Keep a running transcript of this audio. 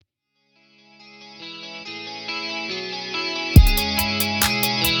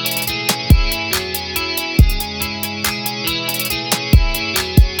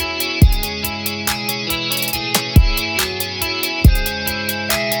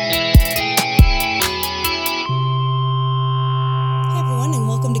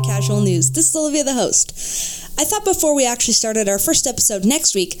News. This is Olivia, the host. I thought before we actually started our first episode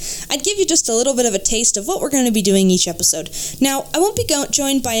next week, I'd give you just a little bit of a taste of what we're going to be doing each episode. Now, I won't be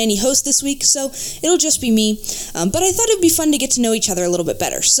joined by any host this week, so it'll just be me, but I thought it'd be fun to get to know each other a little bit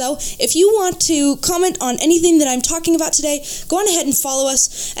better. So, if you want to comment on anything that I'm talking about today, go on ahead and follow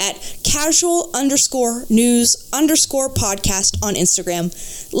us at casual_news_podcast on Instagram.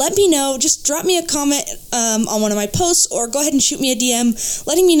 Let me know, just drop me a comment on one of my posts, or go ahead and shoot me a DM,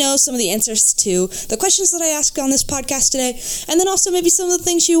 letting me know some of the answers to the questions that I asked on this podcast today, and then also maybe some of the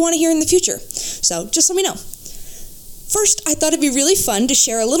things you want to hear in the future. So just let me know. First, I thought it'd be really fun to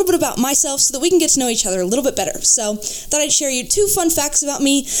share a little bit about myself so that we can get to know each other a little bit better. So, thought I'd share you 2 fun facts about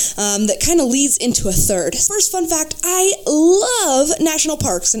me that kind of leads into a third. First fun fact, I love national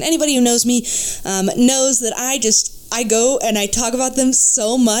parks, and anybody who knows me knows that I go and I talk about them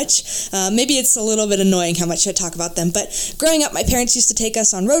so much. Maybe it's a little bit annoying how much I talk about them, but growing up, my parents used to take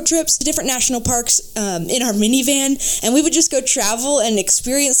us on road trips to different national parks in our minivan, and we would just go travel and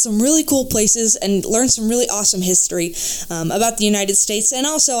experience some really cool places and learn some really awesome history about the United States, and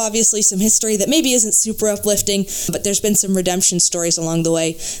also obviously some history that maybe isn't super uplifting, but there's been some redemption stories along the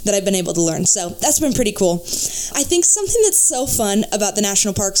way that I've been able to learn. So that's been pretty cool. I think something that's so fun about the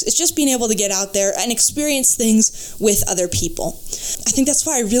national parks is just being able to get out there and experience things with other people. I think that's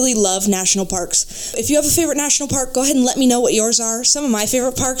why I really love national parks. If you have a favorite national park, go ahead and let me know what yours are. Some of my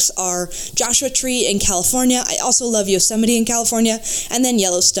favorite parks are Joshua Tree in California. I also love Yosemite in California, and then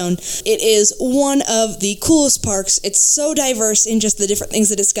Yellowstone. It is one of the coolest parks. It's so diverse in just the different things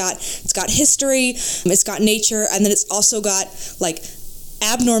that it's got. It's got history, it's got nature, and then it's also got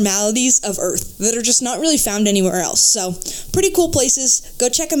abnormalities of Earth that are just not really found anywhere else. So, pretty cool places. Go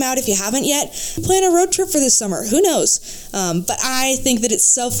check them out if you haven't yet. Plan a road trip for this summer. Who knows? But I think that it's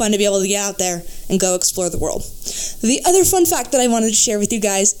so fun to be able to get out there and go explore the world. The other fun fact that I wanted to share with you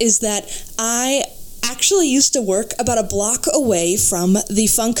guys is that I actually used to work about a block away from the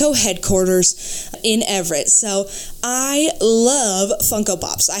Funko headquarters in Everett. So I love Funko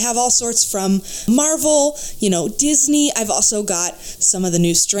Pops. I have all sorts from Marvel, Disney. I've also got some of the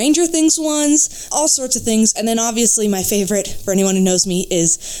new Stranger Things ones, all sorts of things. And then obviously my favorite, for anyone who knows me,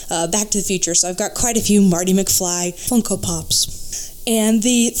 is Back to the Future. So I've got quite a few Marty McFly Funko Pops. And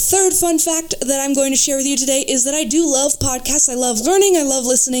the third fun fact that I'm going to share with you today is that I do love podcasts. I love learning. I love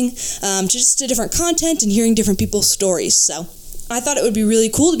listening to different content and hearing different people's stories. So I thought it would be really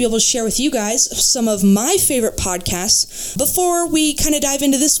cool to be able to share with you guys some of my favorite podcasts before we kind of dive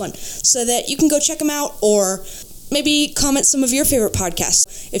into this one, so that you can go check them out or maybe comment some of your favorite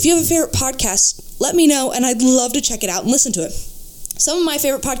podcasts. If you have a favorite podcast, let me know, and I'd love to check it out and listen to it. Some of my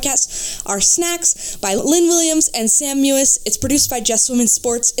favorite podcasts are Snacks by Lynn Williams and Sam Mewis. It's produced by Just Women's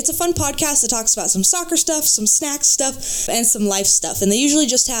Sports. It's a fun podcast that talks about some soccer stuff, some snack stuff, and some life stuff. And they usually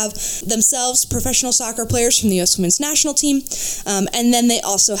just have themselves professional soccer players from the U.S. Women's National Team. And then they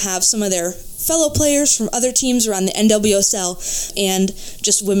also have some of their fellow players from other teams around the NWSL and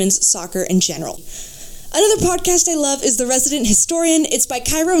just women's soccer in general. Another podcast I love is The Resident Historian. It's by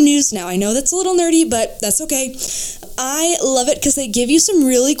Cairo News. Now, I know that's a little nerdy, but that's okay. I love it because they give you some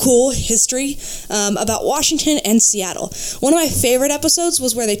really cool history about Washington and Seattle. One of my favorite episodes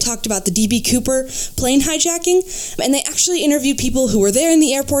was where they talked about the D.B. Cooper plane hijacking, and they actually interviewed people who were there in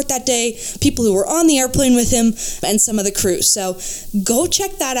the airport that day, people who were on the airplane with him, and some of the crew. So go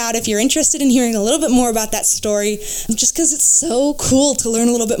check that out if you're interested in hearing a little bit more about that story, just because it's so cool to learn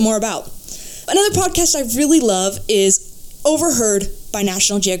a little bit more about. Another podcast I really love is Overheard by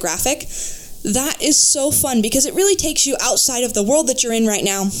National Geographic. That is so fun because it really takes you outside of the world that you're in right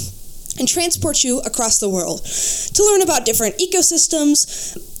now and transports you across the world to learn about different ecosystems,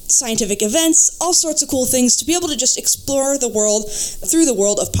 scientific events, all sorts of cool things, to be able to just explore the world through the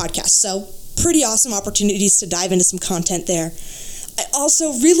world of podcasts. So pretty awesome opportunities to dive into some content there. I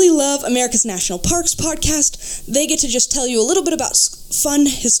also really love America's National Parks podcast. They get to just tell you a little bit about fun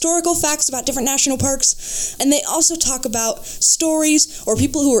historical facts about different national parks, and they also talk about stories or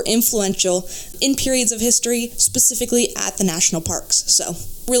people who were influential in periods of history, specifically at the national parks. So,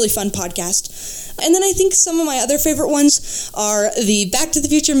 really fun podcast. And then I think some of my other favorite ones are the Back to the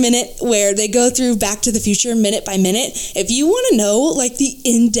Future Minute, where they go through Back to the Future minute by minute. If you want to know the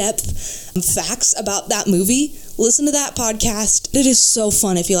in-depth facts about that movie, listen to that podcast. It is so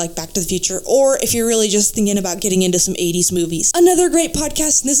fun if you like Back to the Future, or if you're really just thinking about getting into some 80s movies. Another great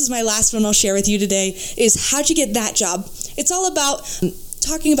podcast, and this is my last one I'll share with you today, is How'd You Get That Job? It's all about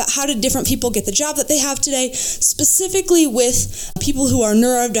talking about how did different people get the job that they have today, specifically with people who are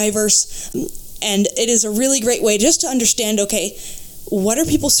neurodiverse. And it is a really great way just to understand, okay, what are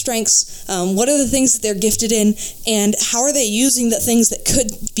people's strengths, what are the things that they're gifted in, and how are they using the things that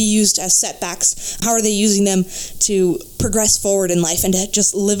could be used as setbacks? How are they using them to progress forward in life and to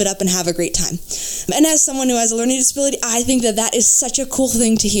just live it up and have a great time? And as someone who has a learning disability, I think that is such a cool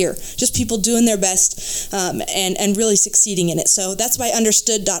thing to hear. Just people doing their best and really succeeding in it. So that's by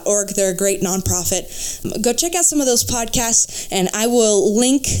understood.org. They're a great nonprofit. Go check out some of those podcasts, and I will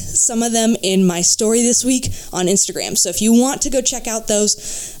link some of them in my story this week on Instagram. So if you want to go check out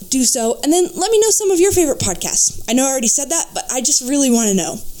those, do so. And then let me know some of your favorite podcasts. I know I already said that, but I just really want to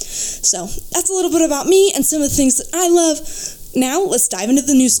know. So that's a little bit about me and some of the things that I love. Now let's dive into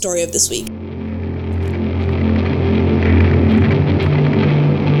the news story of this week.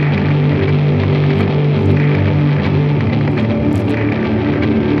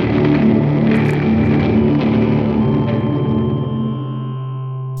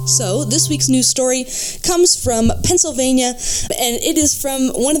 So this week's news story comes from Pennsylvania, and it is from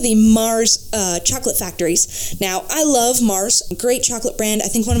one of the Mars chocolate factories. Now, I love Mars, great chocolate brand. I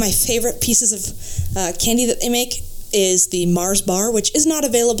think one of my favorite pieces of candy that they make is the Mars bar, which is not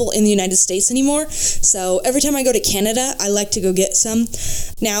available in the United States anymore. So every time I go to Canada, I like to go get some.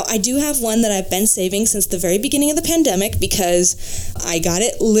 Now, I do have one that I've been saving since the very beginning of the pandemic because I got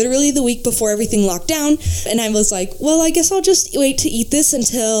it literally the week before everything locked down. And I was like, well, I guess I'll just wait to eat this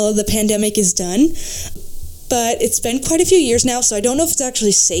until the pandemic is done. But it's been quite a few years now, so I don't know if it's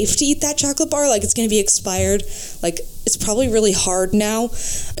actually safe to eat that chocolate bar. Like, it's going to be expired. Like, it's probably really hard now.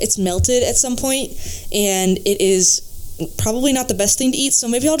 It's melted at some point, and it is probably not the best thing to eat. So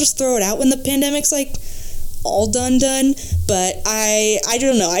maybe I'll just throw it out when the pandemic's, like, all done. But I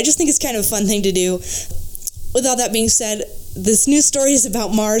don't know. I just think it's kind of a fun thing to do. With all that being said, this news story is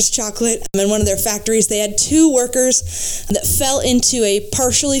about Mars Chocolate. In one of their factories, they had 2 workers that fell into a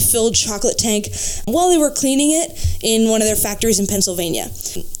partially filled chocolate tank while they were cleaning it in one of their factories in Pennsylvania.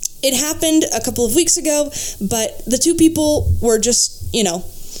 It happened a couple of weeks ago, but the 2 people were just,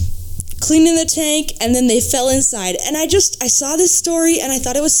 cleaning the tank, and then they fell inside. And I saw this story, and I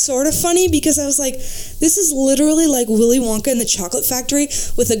thought it was sort of funny because I was like, this is literally like Willy Wonka in the Chocolate Factory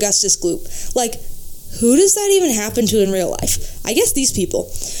with Augustus Gloop. Like, who does that even happen to in real life? I guess these people.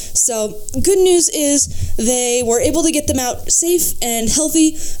 So, good news is they were able to get them out safe and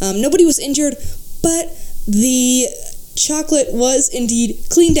healthy. Nobody was injured, but the chocolate was indeed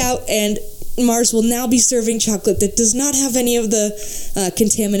cleaned out, and Mars will now be serving chocolate that does not have any of the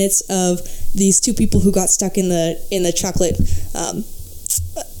contaminants of these 2 people who got stuck in the chocolate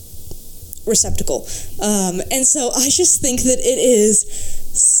receptacle. And so I just think that it is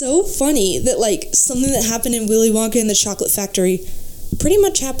so funny that, like, something that happened in Willy Wonka in the Chocolate Factory pretty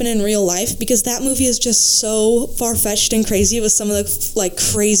much happened in real life, because that movie is just so far-fetched and crazy with some of the, like,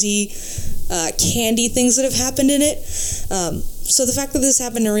 crazy candy things that have happened in it. So the fact that this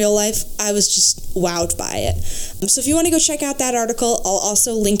happened in real life, I was just wowed by it. So if you want to go check out that article, I'll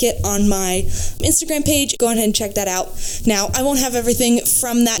also link it on my Instagram page. Go ahead and check that out. Now, I won't have everything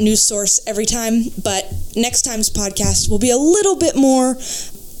from that news source every time, but next time's podcast will be a little bit more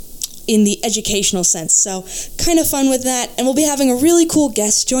in the educational sense. So kind of fun with that. And we'll be having a really cool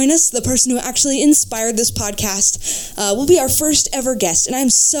guest join us. The person who actually inspired this podcast will be our first ever guest. And I'm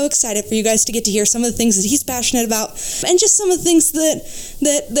so excited for you guys to get to hear some of the things that he's passionate about and just some of the things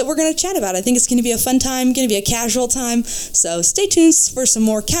that we're going to chat about. I think it's going to be a fun time, going to be a casual time. So stay tuned for some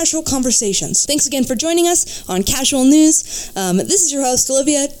more casual conversations. Thanks again for joining us on Casual News. This is your host,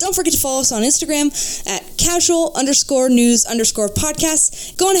 Olivia. Don't forget to follow us on Instagram at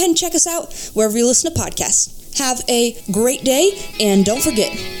casual_news_podcast. Go on ahead and check us out wherever you listen to podcasts. Have a great day, and don't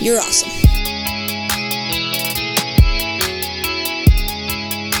forget, you're awesome.